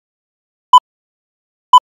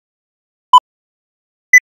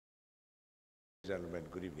Gentlemen,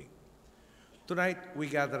 good evening. Tonight, we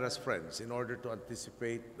gather as friends in order to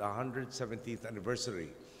anticipate the 117th anniversary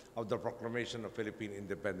of the proclamation of Philippine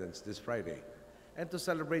independence this Friday, and to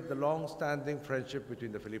celebrate the long-standing friendship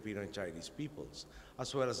between the Filipino and Chinese peoples,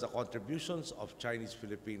 as well as the contributions of Chinese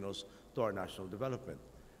Filipinos to our national development.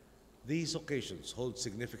 These occasions hold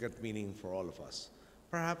significant meaning for all of us,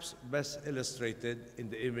 perhaps best illustrated in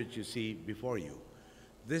the image you see before you.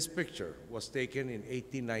 This picture was taken in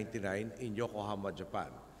 1899 in Yokohama, Japan.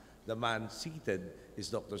 The man seated is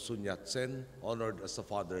Dr. Sun Yat Sen, honored as the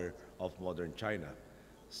father of modern China.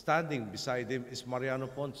 Standing beside him is Mariano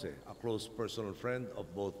Ponce, a close personal friend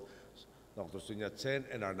of both Dr. Sun Yat Sen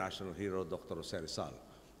and our national hero, Dr. Rizal,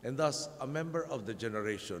 and thus a member of the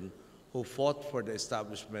generation who fought for the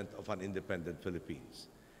establishment of an independent Philippines.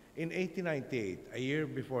 In 1898, a year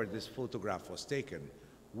before this photograph was taken,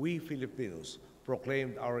 we Filipinos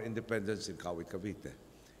proclaimed our independence in Kawit, Cavite.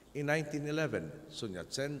 In 1911, Sun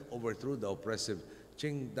Yat Sen overthrew the oppressive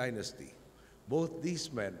Qing Dynasty. Both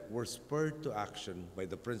these men were spurred to action by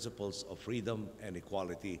the principles of freedom and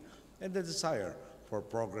equality and the desire for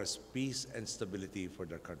progress, peace, and stability for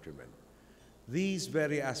their countrymen. These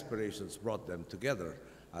very aspirations brought them together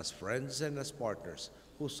as friends and as partners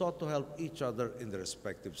who sought to help each other in their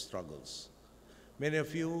respective struggles. Many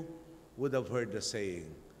of you would have heard the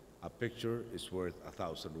saying, "A picture is worth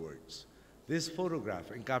 1,000 words." This photograph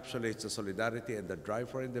encapsulates the solidarity and the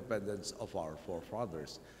drive for independence of our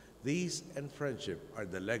forefathers. These and friendship are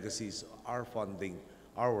the legacies our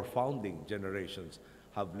founding generations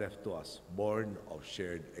have left to us, born of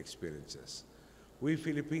shared experiences. We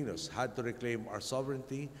Filipinos had to reclaim our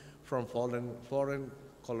sovereignty from foreign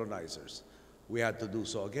colonizers. We had to do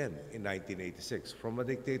so again in 1986 from a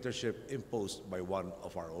dictatorship imposed by one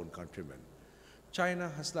of our own countrymen. China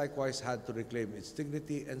has likewise had to reclaim its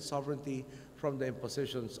dignity and sovereignty from the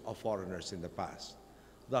impositions of foreigners in the past.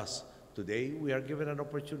 Thus, today we are given an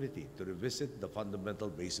opportunity to revisit the fundamental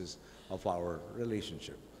basis of our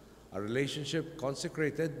relationship, a relationship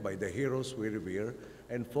consecrated by the heroes we revere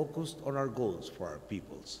and focused on our goals for our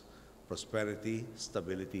peoples: prosperity,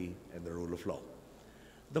 stability, and the rule of law.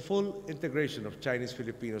 The full integration of Chinese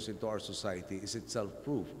Filipinos into our society is itself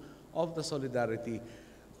proof of the solidarity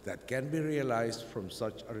that can be realized from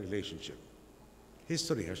such a relationship.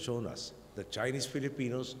 History has shown us that Chinese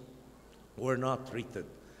Filipinos were not treated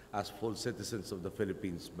as full citizens of the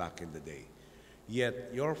Philippines back in the day.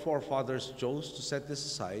 Yet your forefathers chose to set this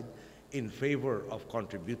aside in favor of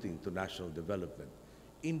contributing to national development.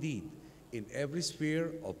 Indeed, in every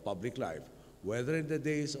sphere of public life, whether in the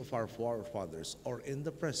days of our forefathers or in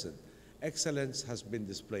the present, excellence has been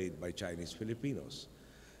displayed by Chinese Filipinos.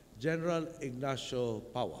 General Ignacio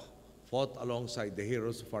Paua fought alongside the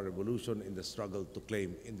heroes of our revolution in the struggle to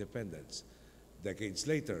claim independence. Decades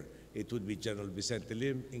later, it would be General Vicente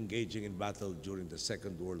Lim engaging in battle during the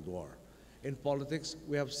Second World War. In politics,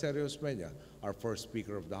 we have Sergio Osmeña, our first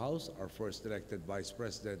Speaker of the House, our first elected Vice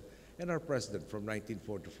President, and our President from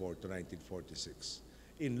 1944 to 1946.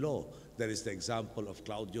 In law, there is the example of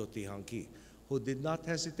Claudio Tihanqui, who did not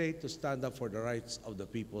hesitate to stand up for the rights of the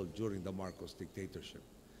people during the Marcos dictatorship.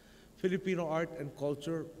 Filipino art and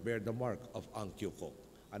culture bear the mark of Ang Kyukok,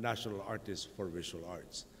 a national artist for visual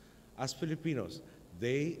arts. As Filipinos,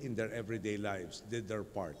 they, in their everyday lives, did their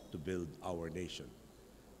part to build our nation.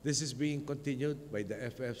 This is being continued by the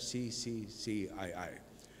FFCCCII.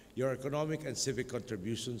 Your economic and civic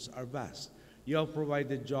contributions are vast. You have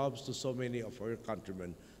provided jobs to so many of our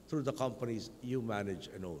countrymen through the companies you manage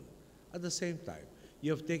and own. At the same time, you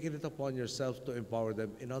have taken it upon yourself to empower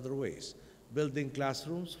them in other ways, building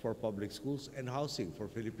classrooms for public schools and housing for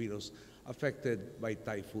Filipinos affected by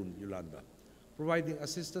Typhoon Yolanda, providing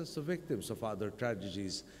assistance to victims of other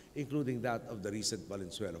tragedies, including that of the recent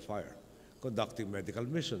Valenzuela fire, conducting medical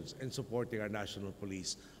missions, and supporting our national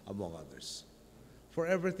police, among others. For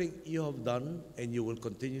everything you have done and you will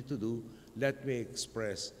continue to do, let me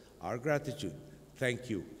express our gratitude. Thank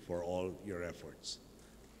you for all your efforts.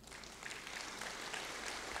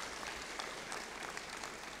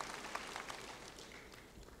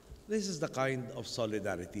 This is the kind of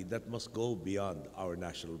solidarity that must go beyond our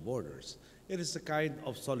national borders. It is the kind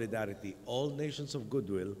of solidarity all nations of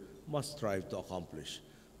goodwill must strive to accomplish.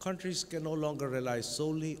 Countries can no longer rely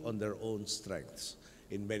solely on their own strengths.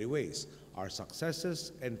 In many ways, our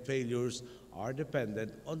successes and failures are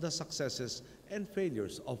dependent on the successes and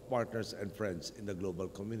failures of partners and friends in the global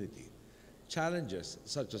community. Challenges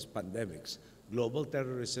such as pandemics, global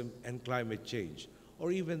terrorism, and climate change,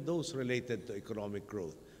 or even those related to economic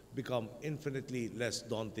growth, become infinitely less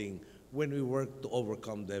daunting when we work to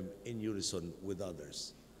overcome them in unison with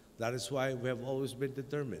others. That is why we have always been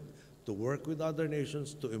determined to work with other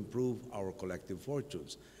nations to improve our collective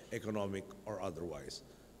fortunes, economic or otherwise.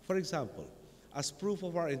 For example, as proof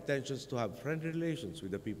of our intentions to have friendly relations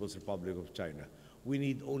with the People's Republic of China, we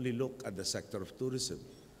need only look at the sector of tourism.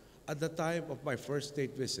 At the time of my first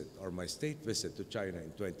state visit, or my state visit to China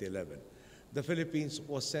in 2011, the Philippines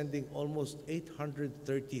was sending almost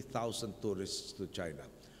 830,000 tourists to China,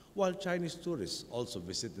 while Chinese tourists also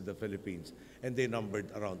visited the Philippines, and they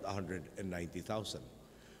numbered around 190,000.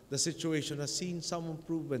 The situation has seen some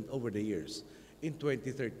improvement over the years. In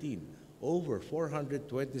 2013, over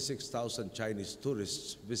 426,000 Chinese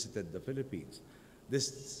tourists visited the Philippines. This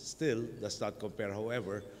still does not compare,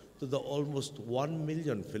 however, to the almost 1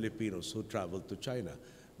 million Filipinos who traveled to China,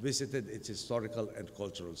 visited its historical and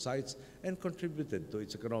cultural sites, and contributed to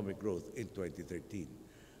its economic growth in 2013.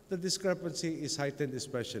 The discrepancy is heightened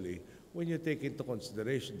especially when you take into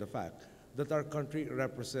consideration the fact that our country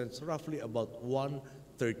represents roughly about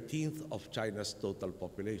 1/13 of China's total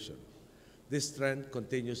population. This trend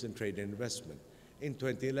continues in trade and investment. In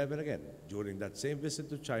 2011 again, during that same visit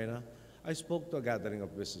to China, I spoke to a gathering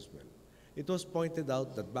of businessmen. It was pointed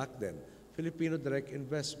out that back then, Filipino direct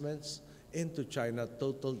investments into China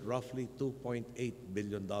totaled roughly $2.8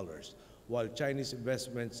 billion, while Chinese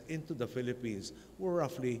investments into the Philippines were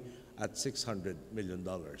roughly at $600 million.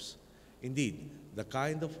 Indeed, the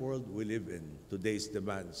kind of world we live in today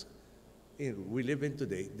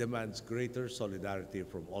demands greater solidarity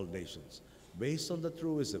from all nations, based on the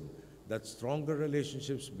truism that stronger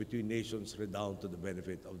relationships between nations redound to the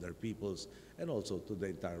benefit of their peoples and also to the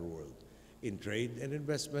entire world. In trade and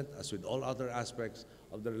investment, as with all other aspects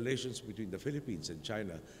of the relations between the Philippines and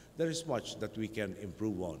China, there is much that we can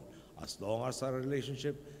improve on, as long as our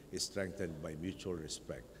relationship is strengthened by mutual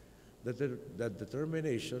respect. The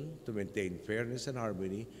determination to maintain fairness and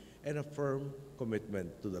harmony, and a firm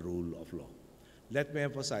commitment to the rule of law. Let me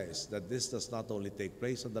emphasize that this does not only take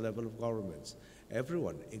place on the level of governments.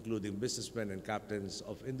 Everyone, including businessmen and captains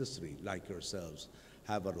of industry like yourselves,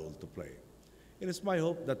 have a role to play. It is my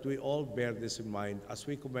hope that we all bear this in mind as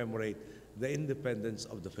we commemorate the independence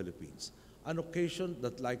of the Philippines, an occasion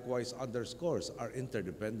that likewise underscores our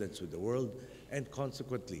interdependence with the world and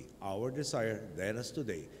consequently our desire, then as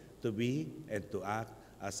today, to be and to act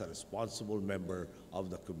as a responsible member of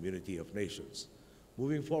the community of nations.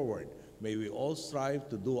 Moving forward, may we all strive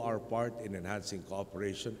to do our part in enhancing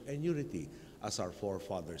cooperation and unity as our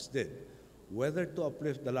forefathers did, whether to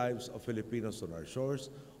uplift the lives of Filipinos on our shores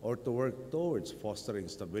or to work towards fostering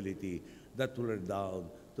stability that will redound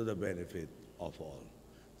to the benefit of all.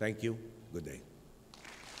 Thank you. Good day.